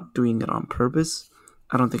 It's not doing it on purpose.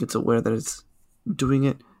 I don't think it's aware that it's doing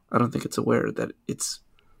it. I don't think it's aware that it's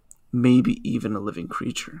maybe even a living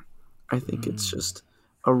creature. I think it's just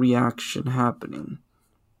a reaction happening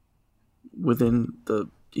within the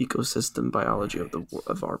ecosystem biology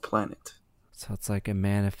of our planet. So it's like a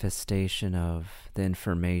manifestation of the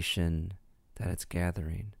information that it's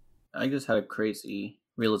gathering. I just had a crazy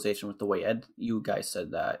realization with the way you guys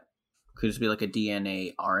said that. Could it just be like a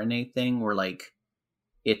DNA RNA thing where like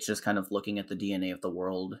it's just kind of looking at the DNA of the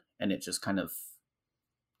world and it just kind of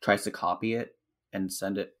tries to copy it and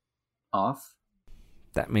send it off?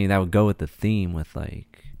 That would go with the theme with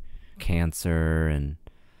like cancer and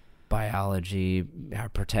biology, our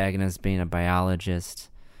protagonist being a biologist.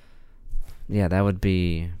 Yeah, that would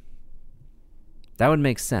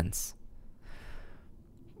make sense.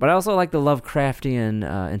 But I also like the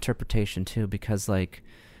Lovecraftian interpretation too, because like,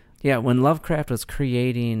 yeah, when Lovecraft was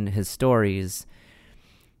creating his stories,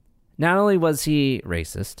 not only was he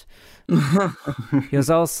racist, he was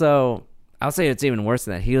also, I'll say it's even worse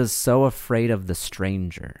than that, he was so afraid of the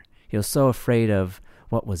stranger. He was so afraid of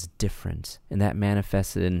what was different, and that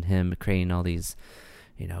manifested in him creating all these,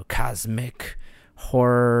 cosmic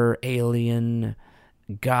horror, alien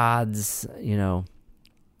gods,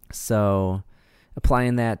 So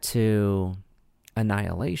applying that to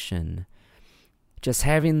Annihilation, just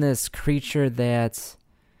having this creature that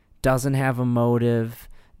doesn't have a motive,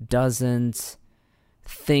 doesn't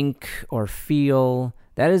think or feel,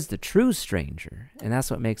 that is the true stranger. And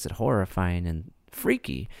that's what makes it horrifying and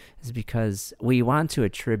freaky, is because we want to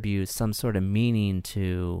attribute some sort of meaning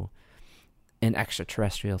to an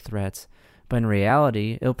extraterrestrial threat, but in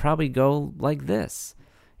reality, it'll probably go like this.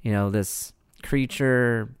 This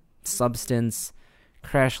creature, substance,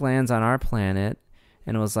 crash lands on our planet,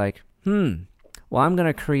 and it was like, well, I'm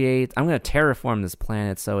going to terraform this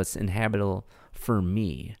planet so it's inhabitable for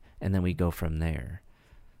me, and then we go from there.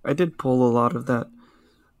 I did pull a lot of that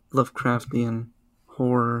Lovecraftian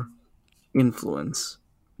horror influence,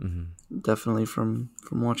 definitely from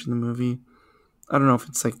watching the movie. I don't know if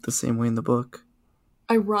it's like the same way in the book.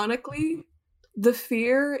 Ironically, the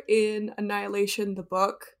fear in Annihilation, the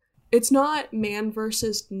book, it's not man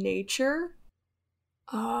versus nature.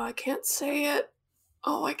 I can't say it.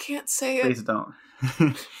 Please don't.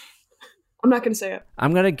 I'm not going to say it.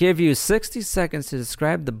 I'm going to give you 60 seconds to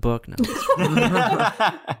describe the book now.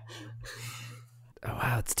 Oh,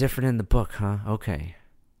 wow, it's different in the book, huh? Okay.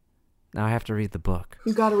 Now I have to read the book.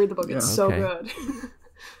 You got to read the book. It's so good.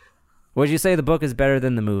 Would you say the book is better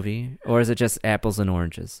than the movie, or is it just apples and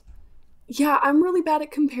oranges? Yeah, I'm really bad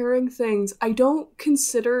at comparing things. I don't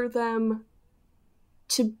consider them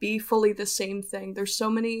to be fully the same thing. There's so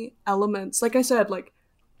many elements. Like I said, like,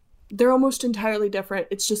 they're almost entirely different.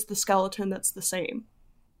 It's just the skeleton that's the same.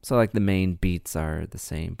 So, like, the main beats are the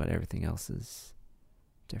same, but everything else is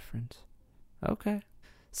different. Okay.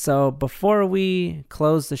 So, before we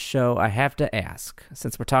close the show, I have to ask,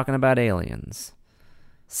 since we're talking about aliens,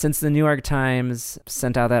 since the New York Times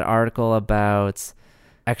sent out that article about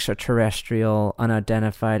extraterrestrial,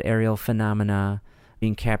 unidentified aerial phenomena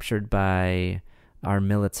being captured by our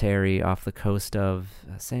military off the coast of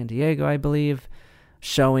San Diego, I believe,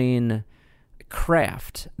 showing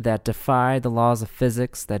craft that defy the laws of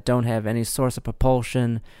physics, that don't have any source of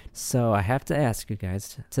propulsion. So I have to ask you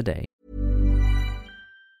guys today.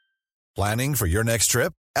 Planning for your next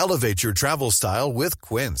trip? Elevate your travel style with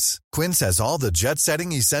Quince. Quince has all the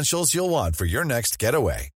jet-setting essentials you'll want for your next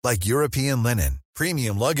getaway, like European linen,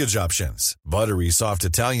 premium luggage options, buttery soft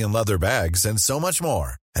Italian leather bags, and so much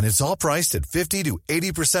more. And it's all priced at 50 to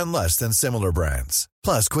 80% less than similar brands.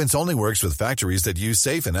 Plus, Quince only works with factories that use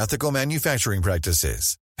safe and ethical manufacturing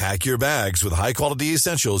practices. Pack your bags with high-quality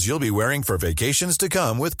essentials you'll be wearing for vacations to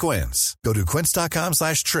come with Quince. Go to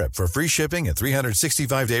quince.com/trip for free shipping and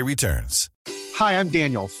 365-day returns. Hi, I'm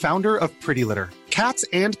Daniel, founder of Pretty Litter. Cats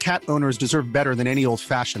and cat owners deserve better than any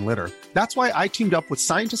old-fashioned litter. That's why I teamed up with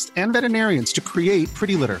scientists and veterinarians to create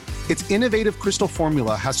Pretty Litter. Its innovative crystal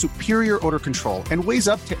formula has superior odor control and weighs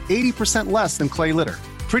up to 80% less than clay litter.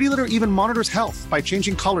 Pretty Litter even monitors health by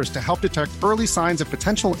changing colors to help detect early signs of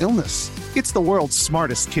potential illness. It's the world's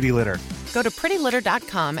smartest kitty litter. Go to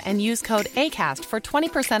prettylitter.com and use code ACAST for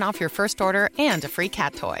 20% off your first order and a free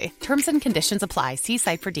cat toy. Terms and conditions apply. See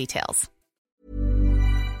site for details.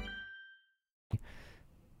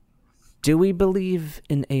 Do we believe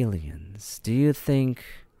in aliens? Do you think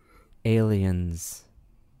aliens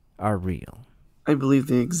are real? I believe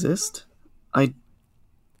they exist. I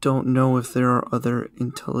don't know if there are other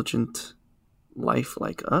intelligent life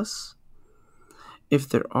like us. If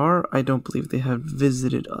there are, I don't believe they have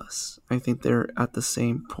visited us. I think they're at the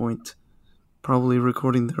same point, probably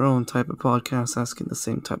recording their own type of podcast, asking the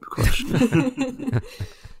same type of question.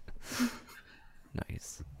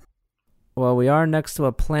 Nice. Well, we are next to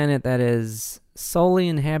a planet that is solely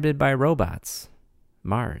inhabited by robots.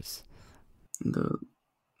 Mars. The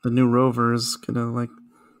new rover is gonna,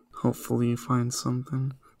 hopefully find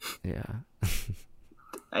something. Yeah.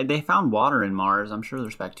 They found water in Mars. I'm sure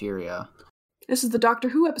there's bacteria. This is the Doctor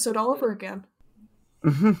Who episode all over again.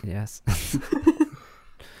 Mm-hmm. Yes.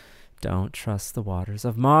 Don't trust the waters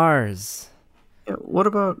of Mars. Yeah, what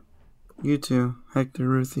about you two, Hector,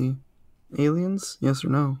 Ruthie? Aliens? Yes or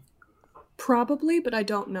no? Probably, but I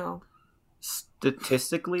don't know.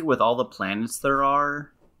 Statistically, with all the planets there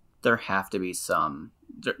have to be some.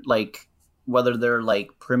 Whether they're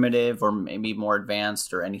primitive or maybe more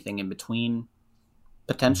advanced or anything in between,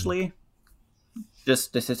 potentially. Just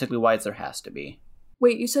statistically wise, there has to be.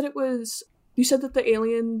 Wait, you said that the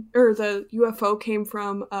alien or the UFO came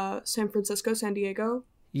from San Francisco, San Diego?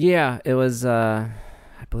 Yeah, it was I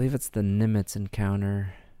believe it's the Nimitz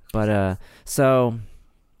encounter. But so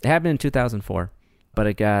it happened in 2004, but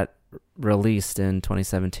it got released in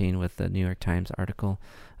 2017 with the New York Times article.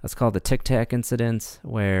 It's called the Tic Tac incident,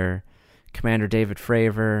 where Commander David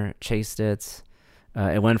Fravor chased it.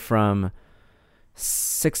 It went from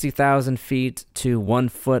 60,000 feet to 1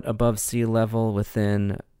 foot above sea level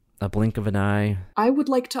within a blink of an eye. I would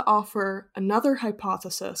like to offer another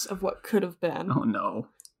hypothesis of what could have been. Oh no.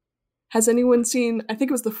 Has anyone seen, I think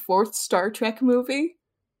it was the 4th Star Trek movie,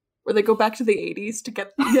 where they go back to the 80s to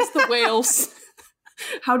get the whales?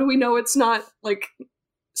 How do we know it's not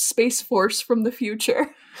Space Force from the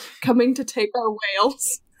future coming to take our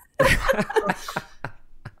whales?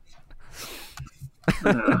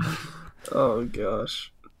 Oh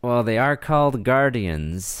gosh. Well, they are called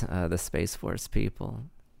Guardians, the Space Force people.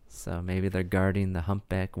 So maybe they're guarding the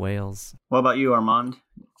humpback whales. What about you, Armand?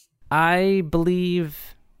 I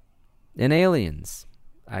believe in aliens.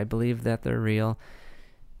 I believe that they're real.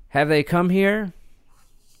 Have they come here?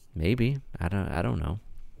 Maybe. I don't know.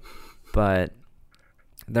 But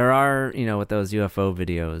there are, with those UFO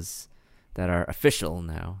videos that are official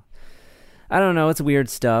now. I don't know, it's weird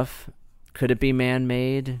stuff. Could it be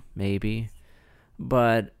man-made? Maybe.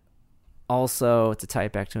 But also, to tie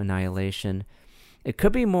it back to Annihilation, it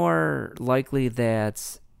could be more likely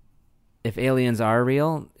that if aliens are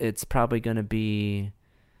real, it's probably going to be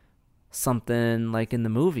something like in the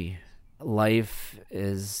movie. Life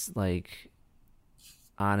is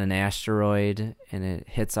on an asteroid and it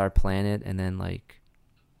hits our planet and then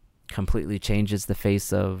completely changes the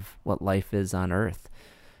face of what life is on Earth.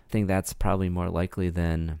 I think that's probably more likely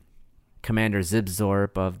than Commander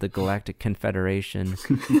Zibzorp of the Galactic Confederation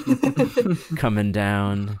coming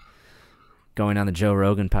down, going on the Joe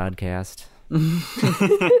Rogan podcast.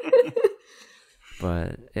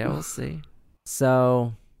 But yeah, we'll see.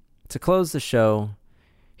 So to close the show,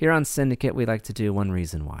 here on Syndicate, we like to do One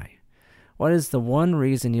Reason Why. What is the one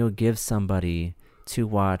reason you'll give somebody to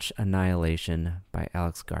watch Annihilation by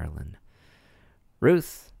Alex Garland.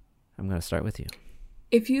 Ruth, I'm going to start with you.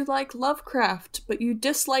 If you like Lovecraft, but you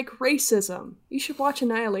dislike racism, you should watch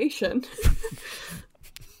Annihilation.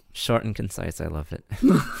 Short and concise. I love it.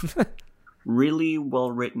 Really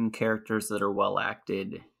well-written characters that are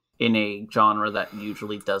well-acted in a genre that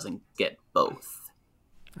usually doesn't get both.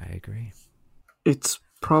 I agree. It's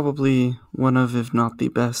probably one of, if not the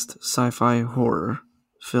best, sci-fi horror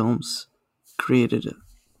films created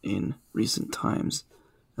in recent times,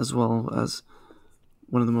 as well as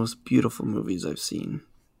one of the most beautiful movies I've seen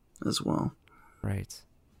as well. Right.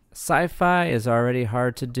 Sci-fi is already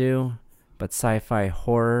hard to do, but sci-fi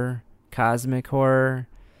horror, cosmic horror,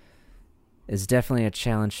 is definitely a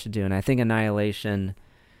challenge to do. And I think Annihilation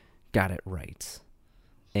got it right.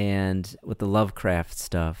 And with the Lovecraft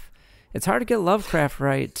stuff, it's hard to get Lovecraft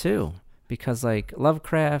right, too. Because, like,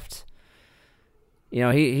 Lovecraft, you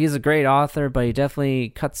know, he's a great author, but he definitely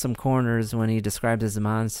cuts some corners when he describes his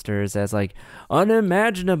monsters as, like,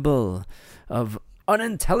 unimaginable, of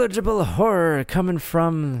unintelligible horror coming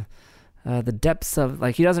from the depths of...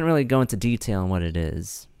 Like, he doesn't really go into detail on what it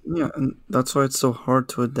is. Yeah, and that's why it's so hard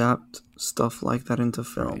to adapt stuff like that into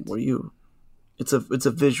film, where it's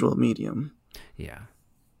a visual medium. Yeah.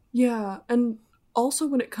 Yeah, and also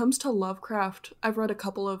when it comes to Lovecraft, I've read a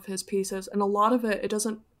couple of his pieces, and a lot of it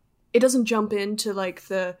doesn't jump into like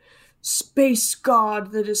the space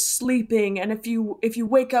god that is sleeping, and if you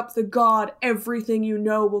wake up the god, everything you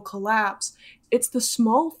know will collapse. It's the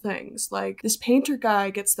small things, like this painter guy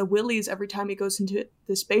gets the willies every time he goes into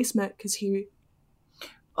this basement because he...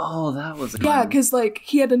 Oh, that was... Yeah, because like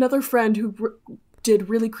he had another friend who did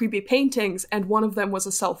really creepy paintings, and one of them was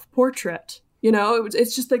a self-portrait. You know,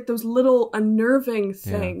 it's just like those little unnerving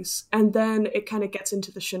things, and then it kind of gets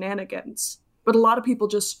into the shenanigans. But a lot of people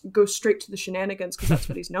just go straight to the shenanigans because that's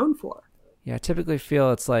what he's known for. Yeah, I typically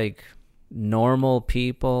feel it's like normal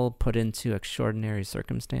people put into extraordinary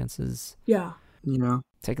circumstances. Yeah. Yeah.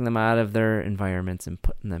 Taking them out of their environments and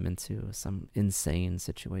putting them into some insane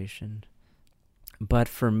situation. But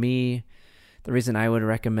for me, the reason I would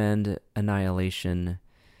recommend Annihilation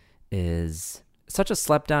is such a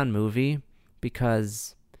slept-on movie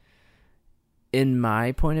because, in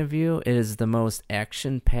my point of view, it is the most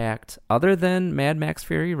action-packed, other than Mad Max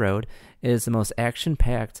Fury Road, it is the most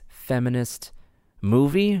action-packed feminist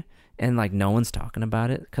movie, and, like, no one's talking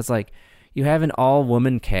about it. Because, like, you have an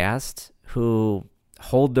all-woman cast who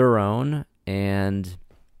hold their own, and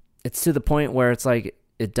it's to the point where it's like,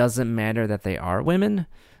 it doesn't matter that they are women.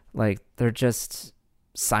 Like, they're just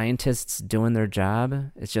scientists doing their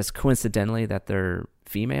job. It's just coincidentally that they're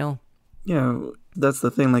female. Yeah, that's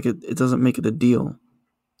the thing. Like, it doesn't make it a deal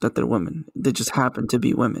that they're women. They just happen to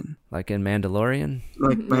be women. Like in Mandalorian?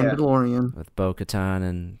 Like Mandalorian. With Bo-Katan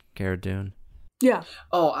and Cara Dune. Yeah.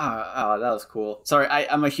 Oh, that was cool. Sorry,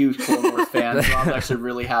 I'm a huge Clone Wars fan, so I was actually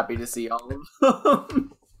really happy to see all of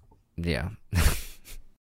them. Yeah.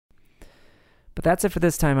 But that's it for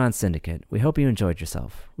this time on Syndicate. We hope you enjoyed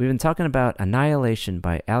yourself. We've been talking about Annihilation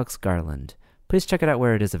by Alex Garland. Please check it out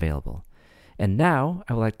where it is available. And now,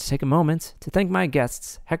 I would like to take a moment to thank my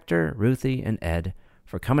guests, Hector, Ruthie, and Ed,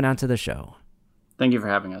 for coming onto the show. Thank you for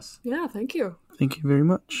having us. Yeah, thank you. Thank you very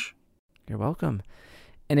much. You're welcome.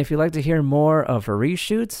 And if you'd like to hear more of a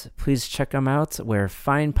reshoot, please check them out where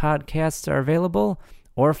fine podcasts are available,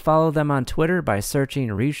 or follow them on Twitter by searching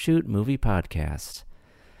Reshoot Movie Podcast.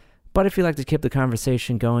 But if you'd like to keep the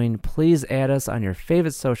conversation going, please add us on your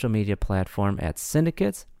favorite social media platform at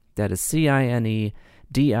Syndicate. That is CINEDICATE,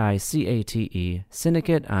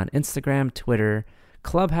 Syndicate on Instagram, Twitter,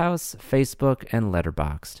 Clubhouse, Facebook, and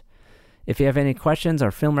Letterboxd. If you have any questions or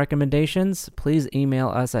film recommendations, please email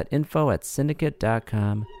us at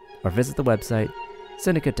info@syndicate.com or visit the website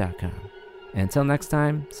syndicate.com. And until next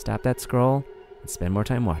time, stop that scroll and spend more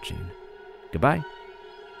time watching. Goodbye.